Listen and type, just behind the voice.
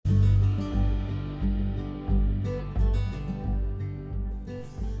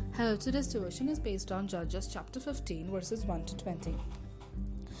Hello, today's devotion is based on Judges chapter 15 verses 1 to 20.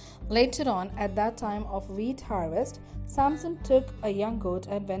 Later on, at that time of wheat harvest, Samson took a young goat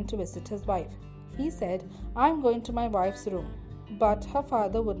and went to visit his wife. He said, "I'm going to my wife's room." But her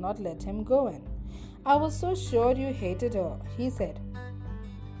father would not let him go in. "I was so sure you hated her," he said,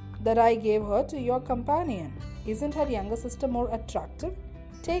 "that I gave her to your companion. Isn't her younger sister more attractive?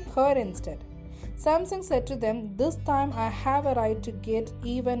 Take her instead." Samson said to them, "This time I have a right to get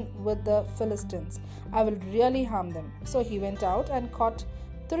even with the Philistines. I will really harm them." So he went out and caught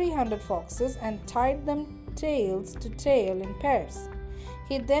 300 foxes and tied them tails to tail in pairs.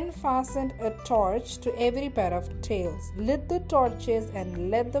 He then fastened a torch to every pair of tails, lit the torches,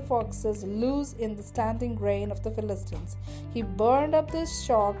 and let the foxes loose in the standing grain of the Philistines. He burned up the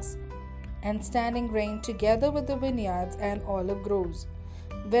shocks and standing grain together with the vineyards and olive groves.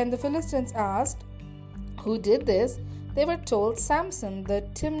 When the Philistines asked, "Who did this?" they were told, "Samson, the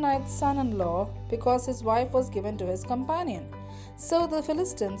Timnite's son-in-law, because his wife was given to his companion." So the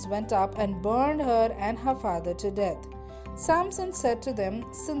Philistines went up and burned her and her father to death. Samson said to them,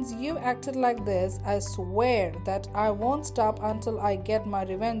 "Since you acted like this, I swear that I won't stop until I get my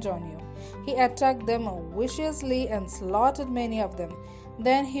revenge on you." He attacked them viciously and slaughtered many of them.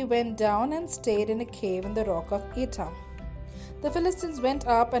 Then he went down and stayed in a cave in the rock of Etam. The Philistines went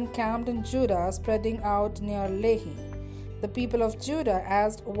up and camped in Judah, spreading out near Lehi. The people of Judah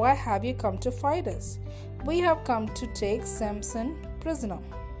asked, "Why have you come to fight us?" "We have come to take Samson prisoner,"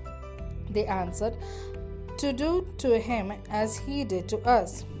 they answered, "to do to him as he did to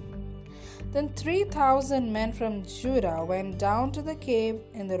us." Then 3,000 men from Judah went down to the cave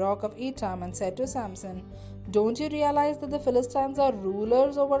in the rock of Etam and said to Samson, "Don't you realize that the Philistines are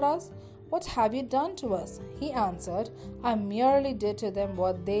rulers over us? What have you done to us?" He answered, "I merely did to them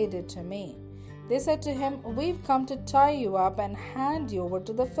what they did to me." They said to him, "We've come to tie you up and hand you over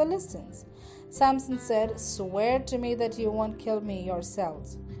to the Philistines." Samson said, "Swear to me that you won't kill me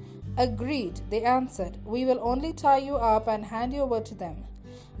yourselves." "Agreed," they answered. "We will only tie you up and hand you over to them.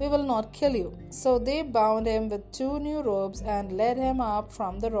 We will not kill you." So they bound him with 2 new ropes and led him up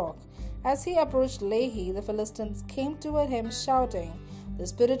from the rock. As he approached Lehi, the Philistines came toward him shouting. The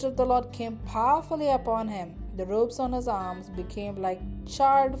Spirit of the Lord came powerfully upon him. The ropes on his arms became like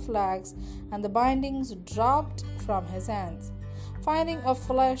charred flax, and the bindings dropped from his hands. Finding a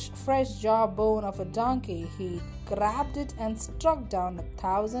fresh jawbone of a donkey, he grabbed it and struck down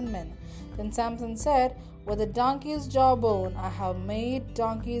 1,000 men. Then Samson said, "With the donkey's jawbone, I have made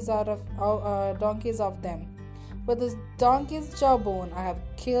donkeys of them. With the donkey's jawbone, I have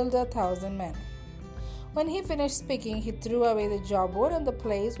killed 1,000 men." When he finished speaking, he threw away the jawbone, and the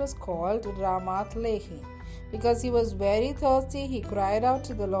place was called Ramath Lehi. Because he was very thirsty, he cried out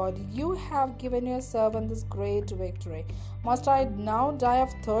to the Lord, "You have given your servant this great victory. Must I now die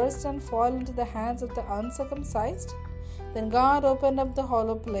of thirst and fall into the hands of the uncircumcised?" Then God opened up the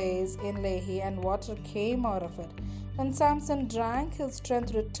hollow place in Lehi, and water came out of it. When Samson drank, his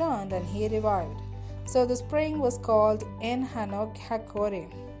strength returned, and he revived. So the spring was called En Hanok Hakore,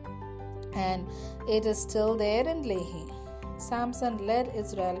 and it is still there in Lehi. Samson led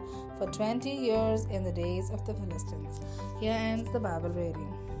Israel for 20 years in the days of the Philistines. Here ends the Bible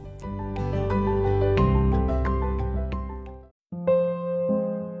reading.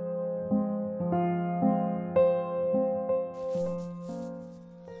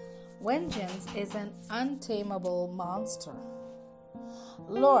 Vengeance is an untamable monster.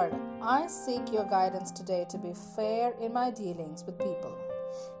 Lord, I seek your guidance today to be fair in my dealings with people.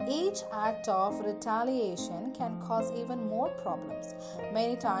 Each act of retaliation can cause even more problems.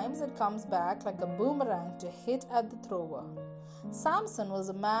 Many times it comes back like a boomerang to hit at the thrower. Samson was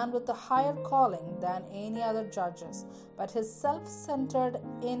a man with a higher calling than any other judges, but his self-centered,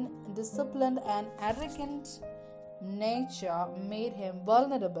 indisciplined, and arrogant nature made him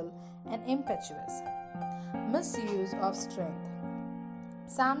vulnerable and impetuous. Misuse of strength.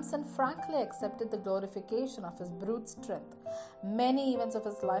 Samson frankly accepted the glorification of his brute strength. Many events of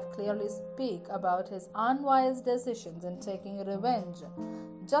his life clearly speak about his unwise decisions in taking revenge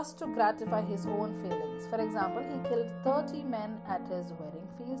just to gratify his own feelings. For example, he killed 30 men at his wedding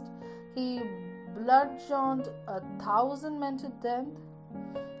feast. He bludgeoned 1,000 men to death.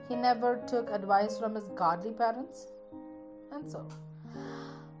 He never took advice from his godly parents. And so,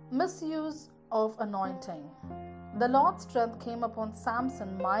 misuse of anointing. The Lord's strength came upon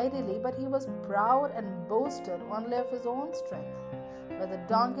Samson mightily, but he was proud and boasted only of his own strength. "With a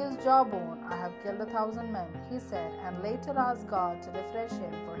donkey's jawbone, I have killed 1,000 men," he said, and later asked God to refresh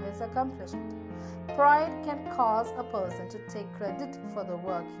him for his accomplishment. Pride can cause a person to take credit for the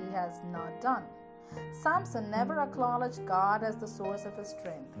work he has not done. Samson never acknowledged God as the source of his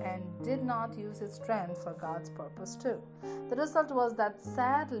strength and did not use his strength for God's purpose too. The result was that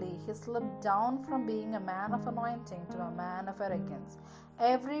sadly he slipped down from being a man of anointing to a man of arrogance.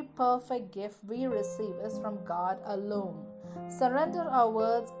 Every perfect gift we receive is from God alone. Surrender our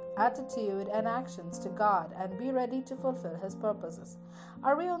words, attitude, and actions to God and be ready to fulfill His purposes.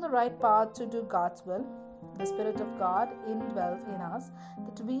 Are we on the right path to do God's will? The Spirit of God indwells in us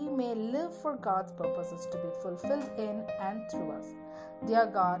that we may live for God's purposes to be fulfilled in and through us. Dear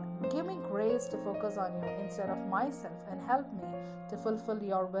God, give me grace to focus on you instead of myself and help me to fulfill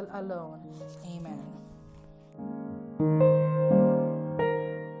your will alone. Amen.